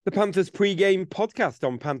The Panthers pre-game podcast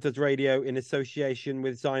on Panthers Radio in association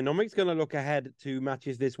with Zynomics going to look ahead to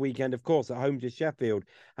matches this weekend, of course, at home to Sheffield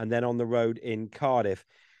and then on the road in Cardiff.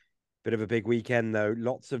 Bit of a big weekend, though.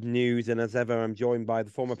 Lots of news. And as ever, I'm joined by the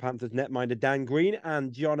former Panthers netminder Dan Green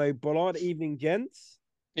and Jono Bullard. Evening, gents.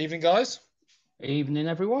 Evening, guys. Evening,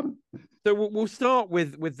 everyone. So we'll start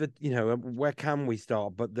with the where can we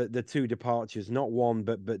start? But the two departures, not one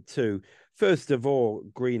but two. First of all,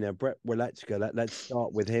 Greener Brett Welychka. Let's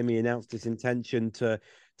start with him. He announced his intention to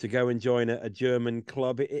go and join a German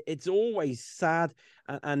club. It's always sad,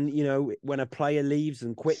 and when a player leaves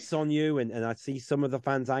and quits on you, and I see some of the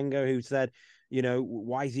fans anger who said,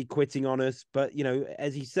 why is he quitting on us? But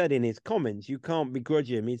as he said in his comments, you can't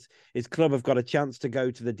begrudge him. His club have got a chance to go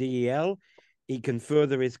to the DEL. He can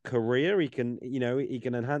further his career. He can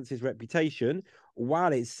enhance his reputation.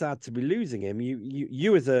 While it's sad to be losing him,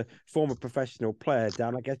 you as a former professional player,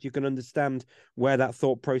 Dan, I guess you can understand where that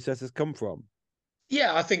thought process has come from.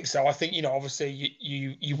 Yeah, I think so. I think, obviously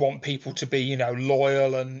you want people to be,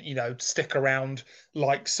 loyal and, stick around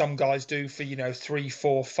like some guys do for, 3,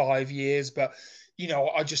 4, 5 years. But,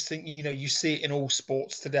 I just think, you see it in all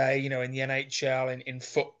sports today, in the NHL, in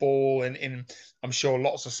football, and in, I'm sure,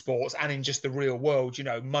 lots of sports, and in just the real world,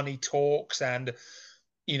 money talks, and,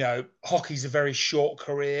 hockey's a very short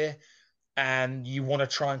career, and you want to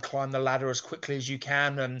try and climb the ladder as quickly as you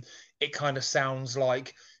can. And it kind of sounds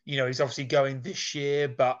like, he's obviously going this year,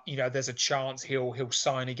 but there's a chance he'll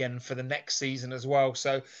sign again for the next season as well.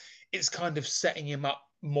 So it's kind of setting him up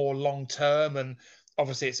more long term. And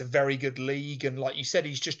obviously it's a very good league. And like you said,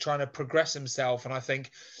 he's just trying to progress himself. And I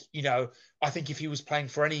think, I think if he was playing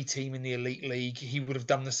for any team in the elite league, he would have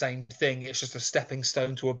done the same thing. It's just a stepping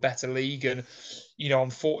stone to a better league. And,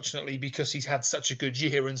 unfortunately, because he's had such a good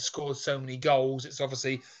year and scored so many goals, it's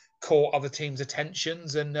obviously caught other teams'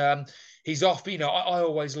 attentions. And he's off. But, I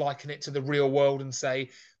always liken it to the real world and say,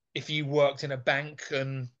 if you worked in a bank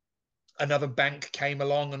and another bank came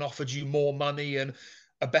along and offered you more money and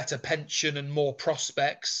a better pension and more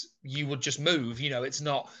prospects, you would just move. It's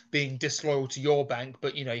not being disloyal to your bank,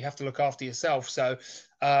 but you have to look after yourself. So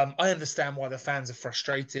I understand why the fans are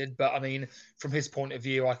frustrated, but I mean, from his point of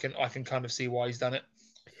view, I can kind of see why he's done it.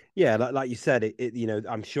 Yeah, like you said,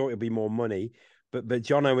 I'm sure it'll be more money, but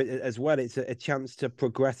Jono as well, it's a chance to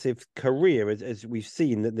progressive career, as we've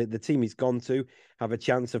seen that the team he's gone to have a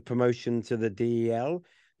chance of promotion to the DEL.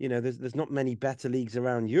 There's not many better leagues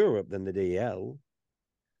around Europe than the DEL.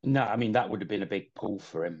 No, I mean, that would have been a big pull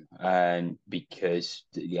for him. Because,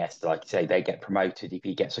 yes, like you say, they get promoted if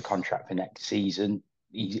he gets a contract for next season.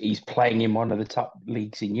 He's playing in one of the top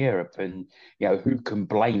leagues in Europe. And, who can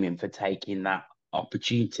blame him for taking that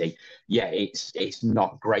opportunity? Yeah, it's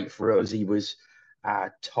not great for us. He was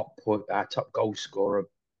our top goal scorer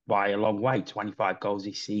by a long way, 25 goals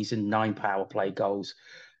this season, 9 power play goals.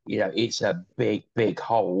 It's a big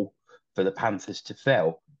hole for the Panthers to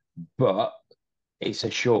fill. But it's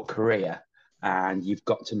a short career and you've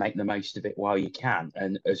got to make the most of it while you can.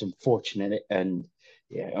 And as unfortunate and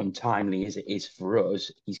untimely as it is for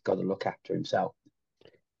us, he's got to look after himself.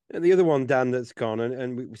 And the other one, Dan, that's gone,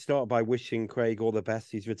 and we start by wishing Craig all the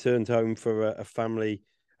best. He's returned home for a family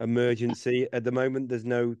emergency. At the moment, there's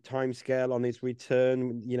no timescale on his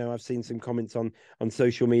return. I've seen some comments on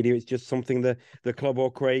social media. It's just something the club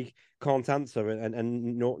or Craig can't answer,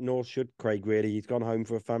 and nor should Craig really. He's gone home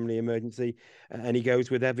for a family emergency, and he goes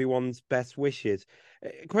with everyone's best wishes.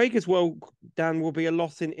 Craig as well, Dan, will be a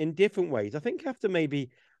loss in different ways. I think after maybe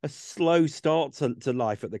a slow start to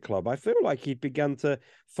life at the club, I feel like he'd begun to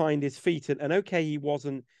find his feet. And okay, he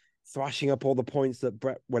wasn't thrashing up all the points that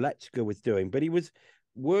Brett Welychka was doing, but he was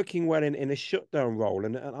working well in a shutdown role.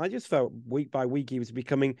 And I just felt week by week he was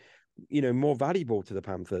becoming, more valuable to the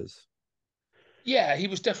Panthers. Yeah, he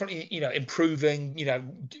was definitely, improving,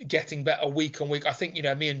 getting better week on week. I think,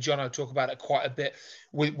 me and Jono talk about it quite a bit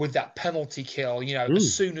with that penalty kill.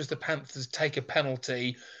 As soon as the Panthers take a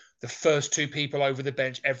penalty, the first two people over the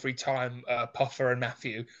bench every time, Puffer and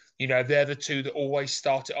Matthew, they're the two that always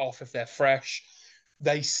start it off if they're fresh.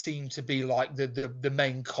 They seem to be like the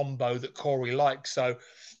main combo that Corey likes. So,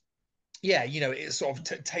 yeah, it sort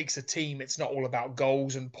of takes a team. It's not all about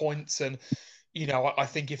goals and points. And I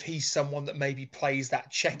think if he's someone that maybe plays that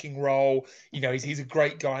checking role, he's a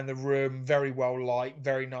great guy in the room, very well liked,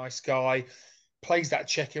 very nice guy, plays that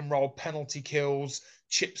checking role, penalty kills,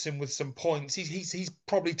 chips in with some points. He's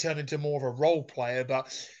probably turned into more of a role player,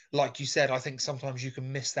 but like you said, I think sometimes you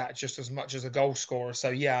can miss that just as much as a goal scorer. So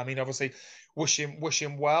yeah, I mean, obviously, wish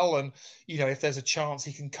him well, and if there's a chance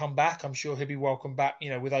he can come back, I'm sure he'll be welcome back,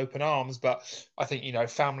 with open arms. But I think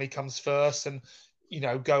family comes first, and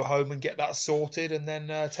go home and get that sorted and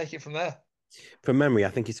then take it from there. From memory, I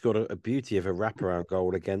think he scored a beauty of a wraparound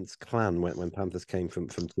goal against Clan when Panthers came from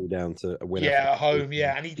 2 down to a winner. Yeah, at home.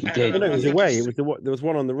 Yeah, and he did. No, it was away. There was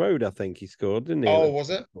one on the road. I think he scored, didn't he? Oh, was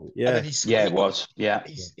it? Yeah, and then it was. Yeah,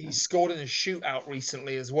 he scored in a shootout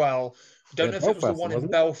recently as well. I don't know if Belfast, it was the one in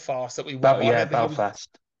Belfast that we won. Belfast.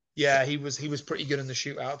 He was pretty good in the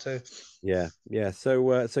shootout too. Yeah.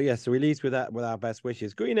 So he leads with that, with our best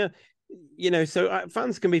wishes. Greener, so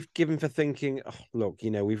fans can be given for thinking, oh, look,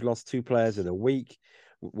 we've lost 2 players in a week.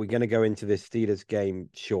 We're going to go into this Steelers game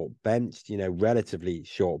short benched, relatively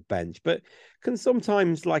short bench. But can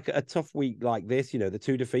sometimes, like a tough week like this, the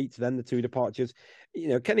 2 defeats, then the 2 departures,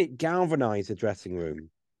 can it galvanize a dressing room?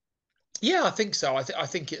 Yeah, I think so. I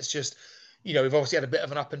think it's just, we've obviously had a bit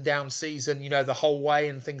of an up and down season, the whole way,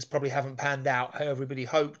 and things probably haven't panned out how everybody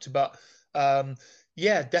hoped. But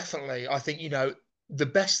yeah, definitely. I think, the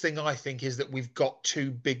best thing I think is that we've got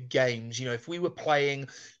 2 big games. If we were playing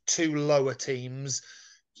 2 lower teams,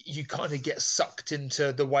 you kind of get sucked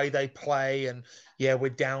into the way they play, and yeah,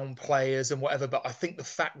 we're down players and whatever. But I think the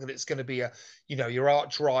fact that it's going to be your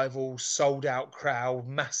arch rival, sold out crowd,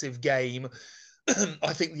 massive game,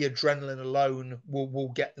 I think the adrenaline alone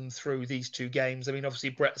will get them through these 2 games. I mean,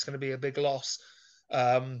 obviously Brett's going to be a big loss.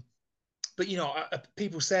 But,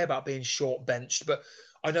 people say about being short benched, but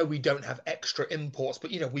I know we don't have extra imports,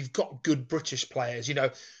 but, we've got good British players,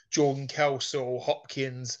 Jordan Kelsall,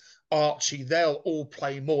 Hopkins, Archie, they'll all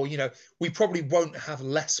play more. We probably won't have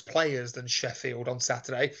less players than Sheffield on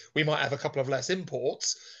Saturday. We might have a couple of less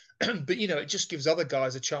imports, but, it just gives other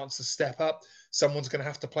guys a chance to step up. Someone's going to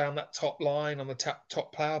have to play on that top line, on the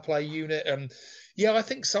top power play unit. And yeah, I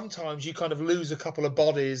think sometimes you kind of lose a couple of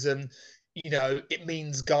bodies, and it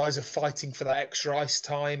means guys are fighting for that extra ice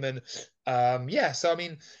time. And so I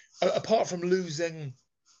mean, apart from losing,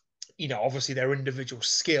 obviously their individual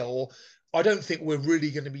skill, I don't think we're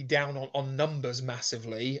really going to be down on numbers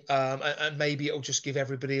massively. And maybe it'll just give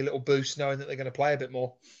everybody a little boost knowing that they're going to play a bit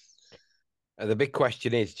more. The big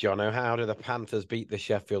question is, Jono, how do the Panthers beat the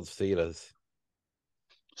Sheffield Steelers?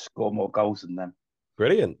 Score more goals than them.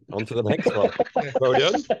 Brilliant. On to the next one. Well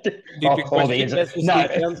done. Stupid question.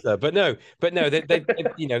 Answer. But no,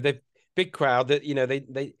 they've big crowd that,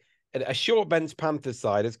 they a short bench Panthers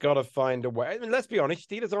side has got to find a way. I mean, let's be honest,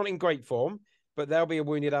 Steelers aren't in great form, but they'll be a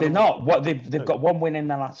wounded animal. They're not. What they've got 1 win in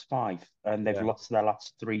their last 5, and they've lost their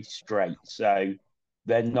last 3 straight. So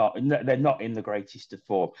they're not in the greatest of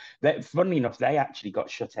form. Funnily enough, they actually got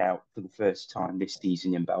shut out for the first time this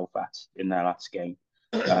season in Belfast in their last game.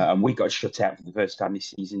 And we got shut out for the first time this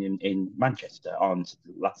season in Manchester on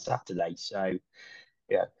last Saturday. So,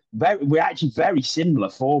 yeah, we're actually very similar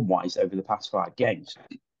form-wise over the past 5 games.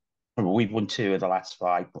 We've won 2 of the last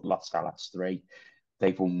 5, but lost our last 3.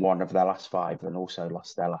 They've won 1 of their last 5 and also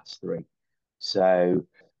lost their last 3. So,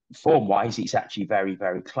 form-wise, it's actually very,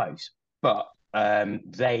 very close. But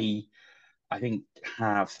they, I think,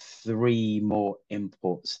 have 3 more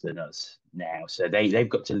imports than us now. So they've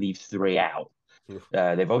got to leave 3 out.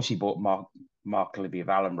 They've obviously brought Mark Olivier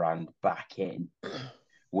Vallenbrand back in,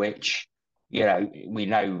 which, we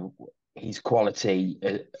know his quality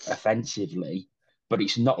offensively, but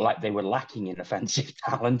it's not like they were lacking in offensive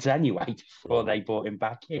talent anyway before they brought him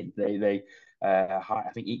back in. They I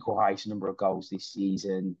think equal highest number of goals this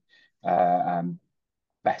season,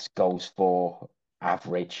 best goals for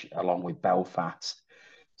average along with Belfast.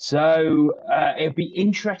 So it'll be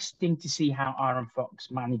interesting to see how Aaron Fox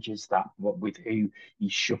manages that, with who he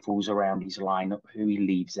shuffles around his lineup, who he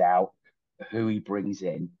leaves out, who he brings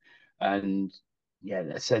in. And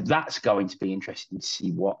yeah, so that's going to be interesting to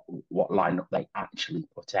see what lineup they actually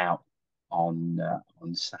put out on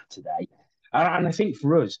Saturday. And I think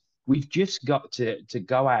for us, we've just got to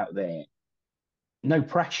go out there, no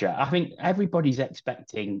pressure. I think everybody's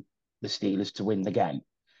expecting the Steelers to win the game.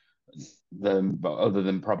 But other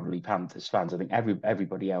than probably Panthers fans, I think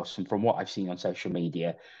everybody else, and from what I've seen on social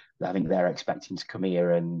media, I think they're expecting to come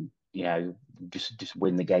here and just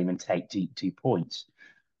win the game and take 2 points.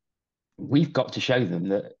 We've got to show them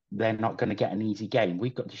that they're not going to get an easy game.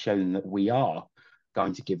 We've got to show them that we are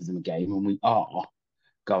going to give them a game, and we are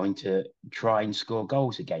going to try and score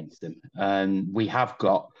goals against them. And we have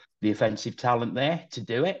got the offensive talent there to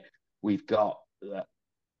do it. We've got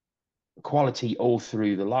quality all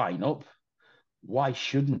through the lineup. Why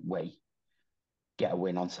shouldn't we get a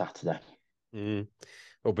win on Saturday?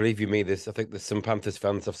 Well, believe you me, I think there's some Panthers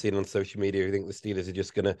fans I've seen on social media who think the Steelers are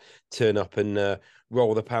just going to turn up and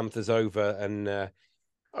roll the Panthers over. And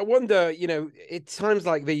I wonder, at times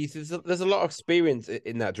like these, there's a lot of experience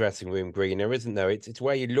in that dressing room, Greener, isn't there? It's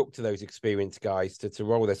where you look to those experienced guys to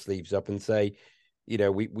roll their sleeves up and say,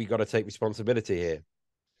 we got to take responsibility here.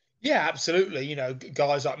 Yeah, absolutely.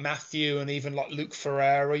 Guys like Matthew and even like Luke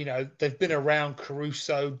Ferreira, they've been around.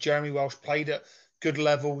 Caruso, Jeremy Welsh played at good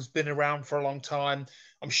levels, been around for a long time.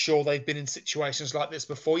 I'm sure they've been in situations like this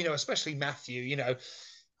before, especially Matthew,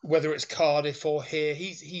 whether it's Cardiff or here,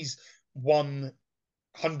 he's won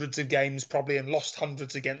hundreds of games probably and lost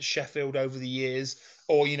hundreds against Sheffield over the years,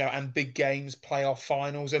 or and big games, playoff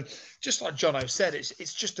finals. And just like Jono said,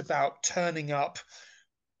 it's just about turning up,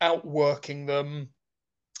 outworking them,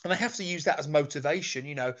 and they have to use that as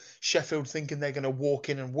motivation. Sheffield thinking they're going to walk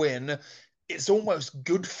in and win. It's almost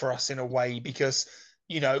good for us in a way because,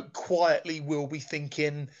 quietly we'll be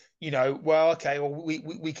thinking, well, okay, well,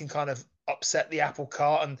 we can kind of upset the apple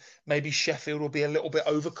cart and maybe Sheffield will be a little bit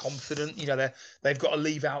overconfident. They've got to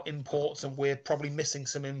leave out imports and we're probably missing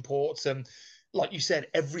some imports. And like you said,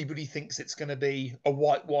 everybody thinks it's going to be a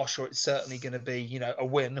whitewash or it's certainly going to be, a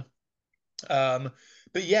win.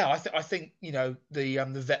 But yeah, I think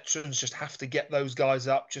the veterans just have to get those guys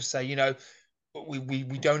up. Just say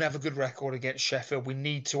we don't have a good record against Sheffield. We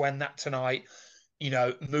need to end that tonight.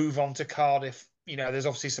 Move on to Cardiff. There's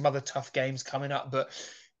obviously some other tough games coming up, but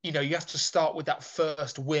you have to start with that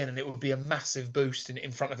first win, and it would be a massive boost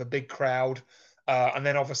in front of a big crowd. And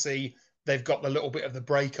then obviously they've got the little bit of the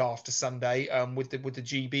break after Sunday with the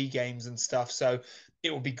GB games and stuff. So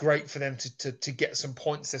it would be great for them to get some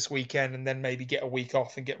points this weekend and then maybe get a week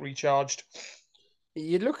off and get recharged.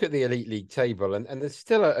 You look at the Elite League table, and there's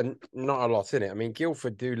still not a lot in it. I mean,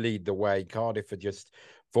 Guildford do lead the way. Cardiff are just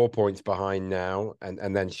 4 points behind now,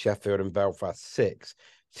 and then Sheffield and Belfast 6.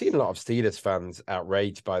 Seen a lot of Steelers fans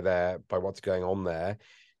outraged by what's going on there.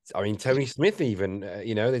 I mean, Tony Smith even,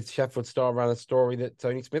 the Sheffield Star ran a story that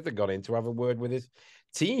Tony Smith had got in to have a word with his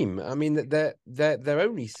team. I mean, they're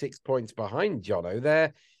only 6 points behind, Jono.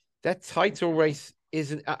 Their title race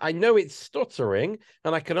isn't. I know it's stuttering,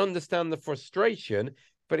 and I can understand the frustration,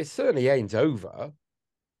 but it certainly ain't over.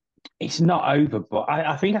 It's not over, but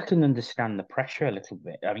I think I can understand the pressure a little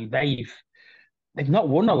bit. I mean, they've not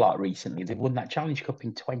won a lot recently. They've won that Challenge Cup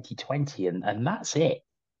in 2020, and that's it.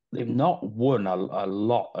 They've not won a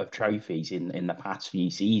lot of trophies in the past few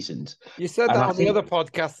seasons. You said that on the other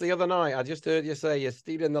podcast the other night. I just heard you say you're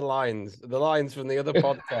stealing the lines from the other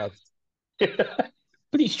podcast.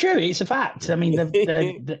 But it's true. It's a fact. I mean,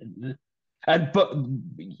 but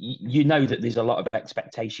you know that there's a lot of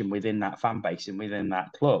expectation within that fan base and within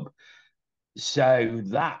that club. So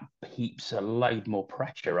that heaps a load more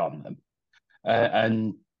pressure on them.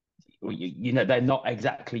 And they're not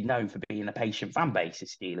exactly known for being a patient fan base, the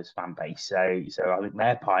Steelers fan base. So I think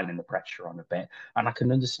they're piling the pressure on a bit, and I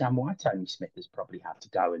can understand why Tony Smith has probably had to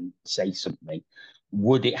go and say something.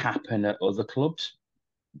 Would it happen at other clubs?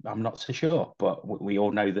 I'm not so sure, but we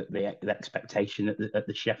all know that the expectation at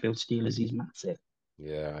the Sheffield Steelers is massive.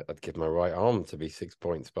 Yeah, I'd give my right arm to be 6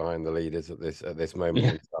 points behind the leaders at this moment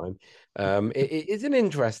in time. It is an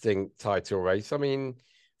interesting title race. I mean,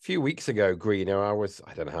 a few weeks ago, Greeno,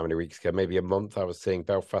 I don't know how many weeks ago, maybe a month, I was seeing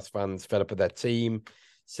Belfast fans fed up with their team,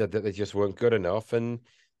 said that they just weren't good enough, and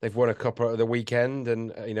they've won a couple at the weekend,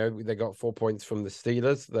 and they got 4 points from the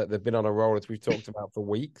Steelers. That they've been on a roll, as we've talked about, for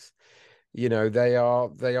weeks. They are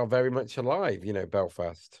very much alive,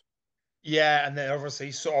 Belfast. Yeah, and they're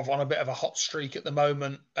obviously sort of on a bit of a hot streak at the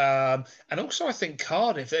moment. And also, I think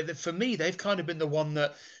Cardiff, for me, they've kind of been the one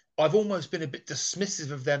that I've almost been a bit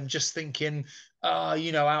dismissive of them, just thinking,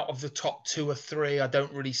 out of the top 2 or 3, I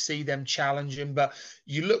don't really see them challenging. But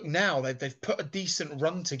you look now, they've put a decent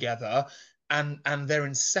run together, and they're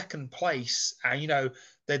in second place. And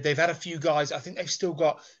they've had a few guys. I think they've still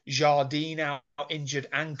got Jardine out injured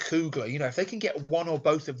and Kugler. If they can get one or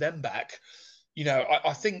both of them back.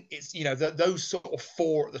 I think it's those sort of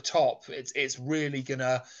 4 at the top. It's really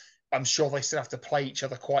gonna. I'm sure they still have to play each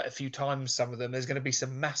other quite a few times. Some of them. There's going to be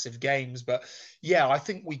some massive games, but yeah, I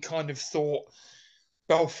think we kind of thought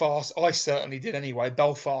Belfast. I certainly did anyway.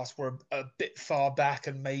 Belfast were a bit far back,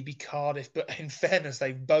 and maybe Cardiff. But in fairness,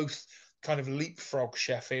 they've both kind of leapfrogged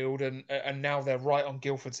Sheffield, and now they're right on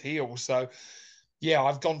Guildford's heels. So. Yeah,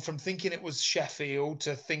 I've gone from thinking it was Sheffield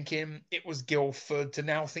to thinking it was Guildford to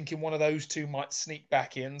now thinking one of those two might sneak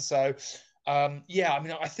back in. So, yeah, I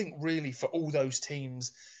mean, I think really for all those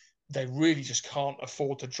teams, they really just can't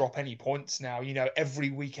afford to drop any points now.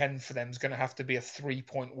 Every weekend for them is going to have to be a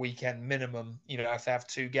 3-point weekend minimum, if they have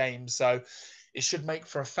 2 games. So it should make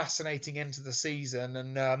for a fascinating end to the season.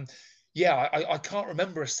 And yeah, I can't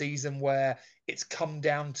remember a season where it's come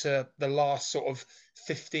down to the last sort of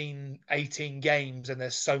 15, 18 games and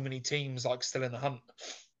there's so many teams like still in the hunt.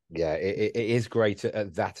 Yeah, it is great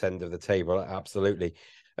at that end of the table. Absolutely.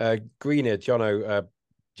 Greener, Jono,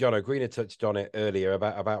 Jono, Greener touched on it earlier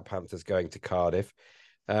about Panthers going to Cardiff.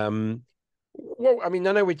 Well, I mean,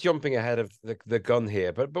 I know we're jumping ahead of the gun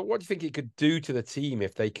here, but what do you think it could do to the team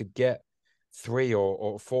if they could get 3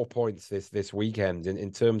 or 4 points this weekend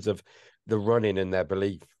in terms of the running and their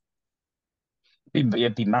belief?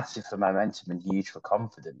 It'd be massive for momentum and huge for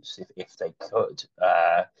confidence if they could.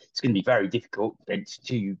 It's going to be very difficult. It's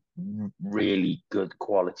two really good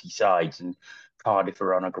quality sides, and Cardiff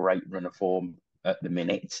are on a great run of form at the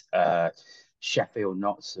minute. Sheffield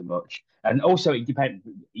not so much. And also, it depends.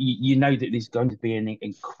 You know that there's going to be an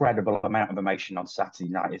incredible amount of emotion on Saturday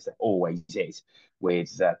night, as there always is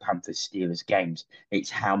with Panthers Steelers games. It's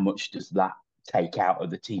how much does that take out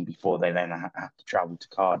of the team before they then have to travel to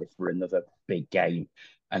Cardiff for another big game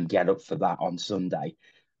and get up for that on Sunday.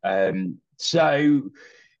 So,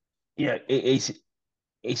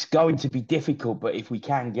 it's going to be difficult, but if we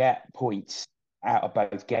can get points out of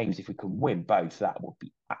both games, if we can win both, that would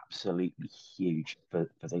be absolutely huge for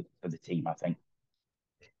the team, I think.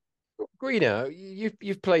 Greener,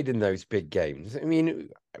 you've played in those big games. I mean,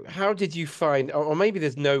 how did you find, or maybe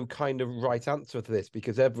there's no kind of right answer to this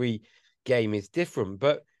because every game is different,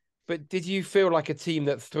 but did you feel like a team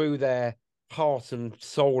that threw their heart and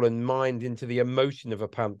soul and mind into the emotion of a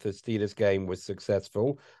Panthers Steelers game was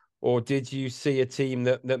successful, or did you see a team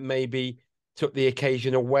that maybe took the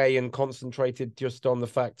occasion away and concentrated just on the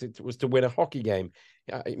fact it was to win a hockey game?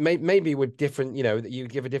 Maybe with different, that you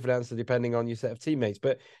give a different answer depending on your set of teammates.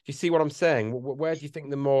 But do you see what I'm saying? Where do you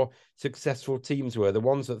think the more successful teams were? The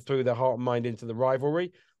ones that threw their heart and mind into the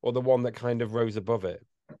rivalry, or the one that kind of rose above it?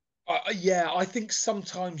 Yeah, I think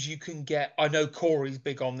sometimes you can get, I know Corey's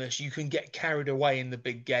big on this, you can get carried away in the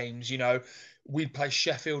big games. We'd play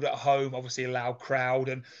Sheffield at home, obviously a loud crowd,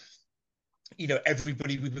 and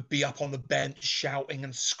everybody would be up on the bench shouting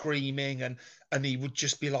and screaming, and he would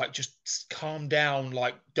just be like, just calm down,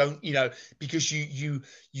 like don't, because you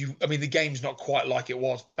I mean, the game's not quite like it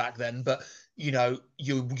was back then, but you're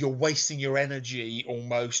wasting your energy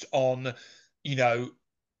almost on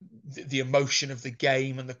the emotion of the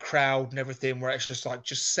game and the crowd and everything, where it's just like,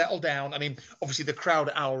 just settle down. I mean, obviously the crowd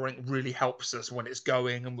at our rink really helps us when it's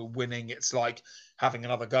going and we're winning. It's like having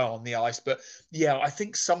another go on the ice. But yeah, I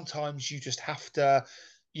think sometimes you just have to,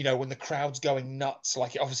 when the crowd's going nuts,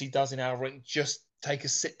 like it obviously does in our rink, just take a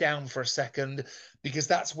sit down for a second, because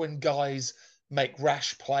that's when guys make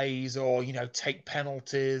rash plays or, take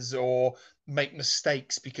penalties or make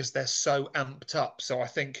mistakes because they're so amped up. So I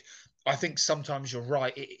think sometimes you're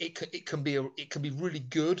right. It can be really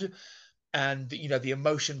good, and the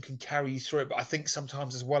emotion can carry you through it. But I think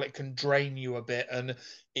sometimes as well it can drain you a bit, and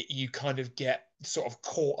you kind of get sort of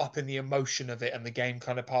caught up in the emotion of it, and the game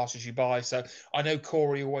kind of passes you by. So I know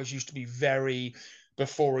Corey always used to be very,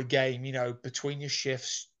 before a game, between your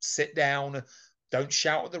shifts, sit down, don't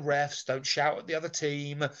shout at the refs, don't shout at the other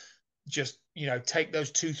team, just take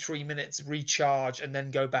those 2-3 minutes, recharge, and then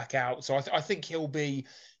go back out. So I think he'll be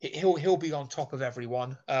on top of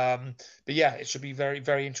everyone. But yeah, it should be very,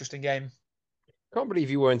 very interesting game. Can't believe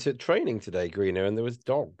you weren't at training today, Greener, and there was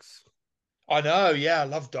dogs. I know, yeah, I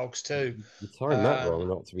love dogs too. You timed that wrong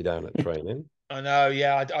not to be down at training. I know,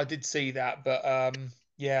 yeah, I did see that, but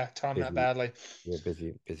yeah, timed that Busy. badly. You're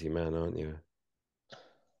a busy man, aren't you?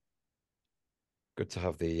 Good to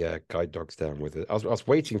have the guide dogs down with it. I was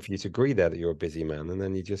waiting for you to agree there that you're a busy man, and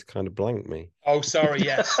then you just kind of blanked me. Oh, sorry.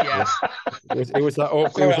 Yes, yes. It was that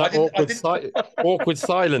awkward, awkward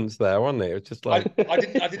silence there, wasn't it? It was just like I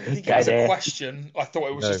didn't think it was a question. I thought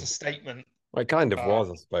it was just a statement. It kind of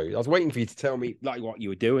was, I suppose. I was waiting for you to tell me like what you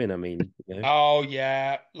were doing. I mean, Oh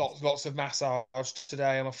yeah, lots of massage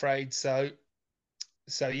today, I'm afraid. So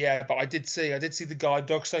yeah, but I did see the guide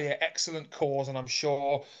dog. So yeah, excellent cause, and I'm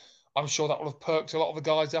sure that would have perked a lot of the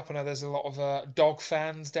guys up. I know there's a lot of dog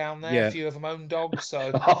fans down there. Yeah. A few of them own dogs,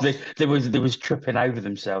 so there was tripping over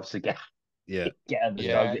themselves to get the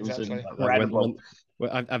dog. It was incredible.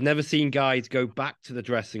 I've never seen guys go back to the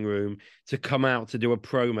dressing room to come out to do a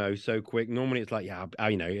promo so quick. Normally it's like, yeah,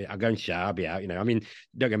 I'll go and shower, I'll be out. I mean,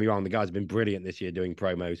 don't get me wrong, the guys have been brilliant this year doing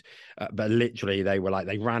promos, but literally they were like,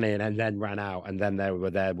 they ran in and then ran out, and then they were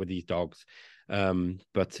there with these dogs.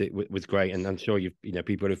 But it was great, and I'm sure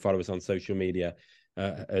people who follow us on social media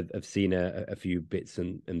have seen a few bits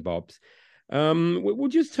and bobs. We'll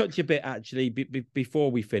just touch a bit actually before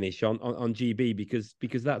we finish on GB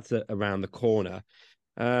because that's around the corner.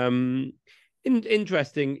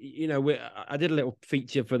 Interesting. I did a little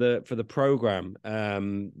feature for the program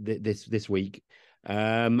this week,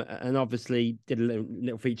 and obviously did a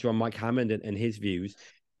little feature on Mike Hammond and his views.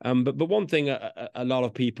 But one thing a lot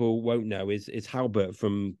of people won't know is Halbert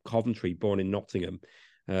from Coventry, born in Nottingham.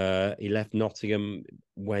 He left Nottingham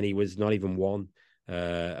when he was not even one,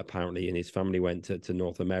 apparently, and his family went to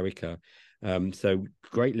North America. So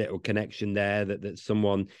great little connection there that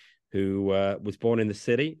someone who was born in the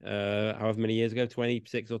city, however many years ago,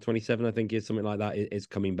 26 or 27, I think is something like that, is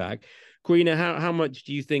coming back. Karina, how much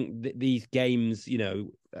do you think these games,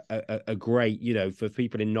 are great, for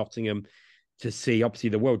people in Nottingham to see? Obviously,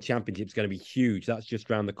 the World Championship is going to be huge. That's just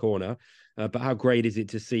around the corner. But how great is it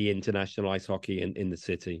to see international ice hockey in the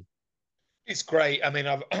city? It's great. I mean,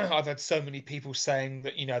 I've I've had so many people saying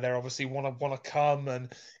that they're obviously want to come,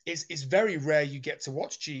 and it's very rare you get to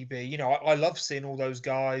watch GB. I love seeing all those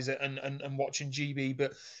guys and watching GB,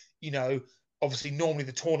 but obviously normally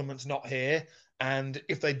the tournament's not here, and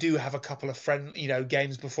if they do have a couple of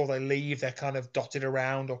games before they leave, they're kind of dotted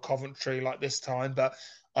around, or Coventry like this time. But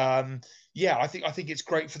yeah, I think it's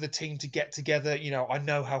great for the team to get together. I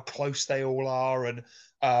know how close they all are, and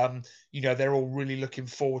they're all really looking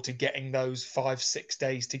forward to getting those 5-6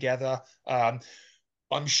 days together.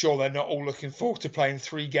 I'm sure they're not all looking forward to playing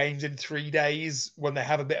 3 games in 3 days when they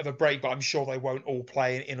have a bit of a break, but I'm sure they won't all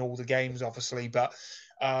play in all the games, obviously. But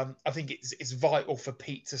I think it's vital for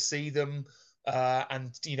Pete to see them,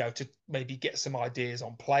 and to maybe get some ideas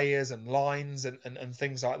on players and lines and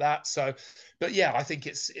things like that. So, but yeah, I think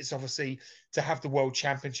it's obviously, to have the World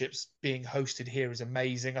Championships being hosted here is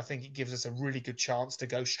amazing. I think it gives us a really good chance to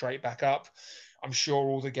go straight back up. I'm sure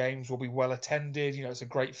all the games will be well attended. It's a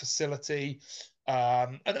great facility.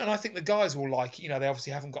 And I think the guys will like, they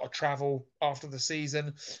obviously haven't got to travel after the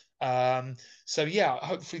season. So yeah,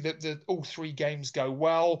 hopefully the all 3 games go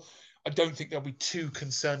well. I don't think they'll be too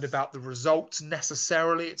concerned about the results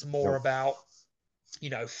necessarily. It's more about,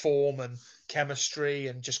 form and chemistry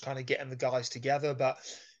and just kind of getting the guys together. But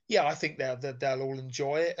yeah, I think they'll all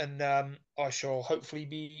enjoy it, and I shall hopefully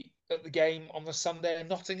be at the game on the Sunday in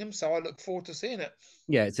Nottingham. So I look forward to seeing it.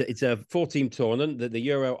 Yeah, it's a 4-team tournament, the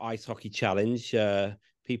Euro Ice Hockey Challenge.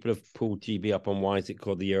 People have pulled GB up on why is it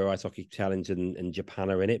called the Euro Ice Hockey Challenge, and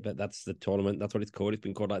Japan are in it, but that's the tournament. That's what it's called. It's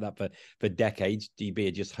been called like that for decades. GB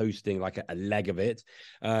are just hosting like a leg of it.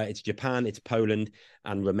 It's Japan, it's Poland,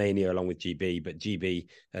 and Romania along with GB. But GB,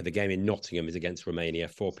 the game in Nottingham is against Romania,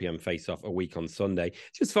 4 p.m. face-off a week on Sunday.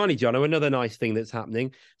 It's just funny, Jono, another nice thing that's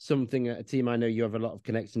happening, a team I know you have a lot of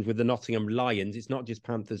connections with, the Nottingham Lions. It's not just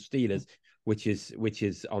Panthers Steelers, which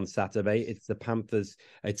is on Saturday. It's the Panthers.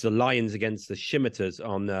 It's the Lions against the Shimiters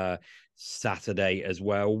on Saturday as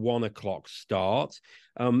well. 1:00 start.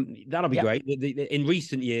 That'll be great. In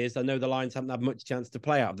recent years, I know the Lions haven't had much chance to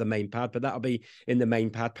play out of the main pad, but that'll be in the main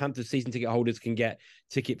pad. Panthers season ticket holders can get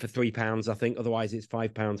ticket for £3, I think. Otherwise, it's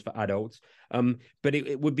 £5 for adults. But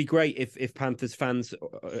it would be great if Panthers fans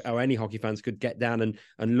or any hockey fans could get down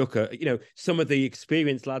and look at, some of the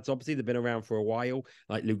experienced lads. Obviously, they've been around for a while,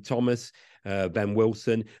 like Luke Thomas, Ben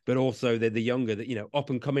Wilson, but also they're the younger, up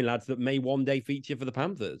and coming lads that may one day feature for the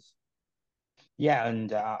Panthers. Yeah,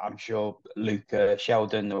 and I'm sure Luke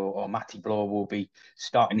Sheldon or Matty Bloor will be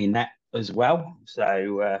starting in net as well.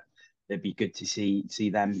 So it'd be good to see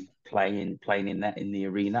them playing in net in the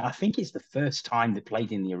arena. I think it's the first time they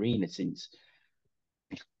played in the arena since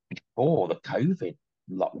before the COVID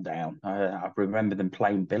lockdown. I remember them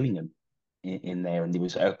playing Billingham in there, and there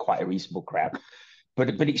was quite a reasonable crowd. But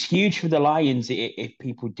it's huge for the Lions if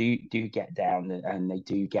people do get down and they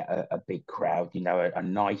do get a big crowd. A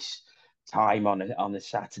nice time on a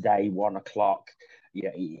Saturday, 1:00.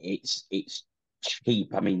 Yeah, it's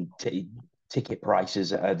cheap. I mean, ticket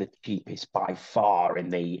prices are the cheapest by far in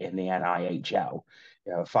the NIHL.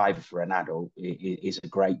 A £5 for an adult is a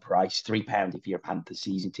great price. £3 if you're a Panthers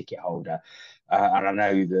season ticket holder. And I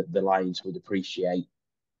know that the Lions would appreciate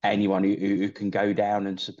anyone who can go down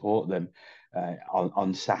and support them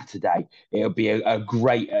on Saturday. It'll be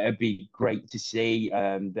it'd be great to see.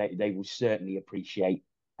 They will certainly appreciate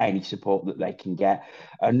any support that they can get,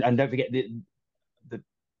 and don't forget the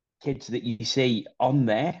kids that you see on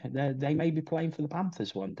there, they may be playing for the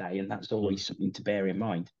Panthers one day, and that's always something to bear in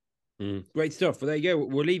mind. Great stuff. Well, there you go.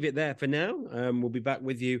 We'll leave it there for now. We'll be back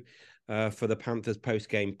with you for the Panthers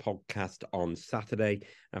post-game podcast on Saturday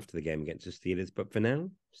after the game against the Steelers. But for now,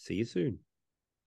 see you soon.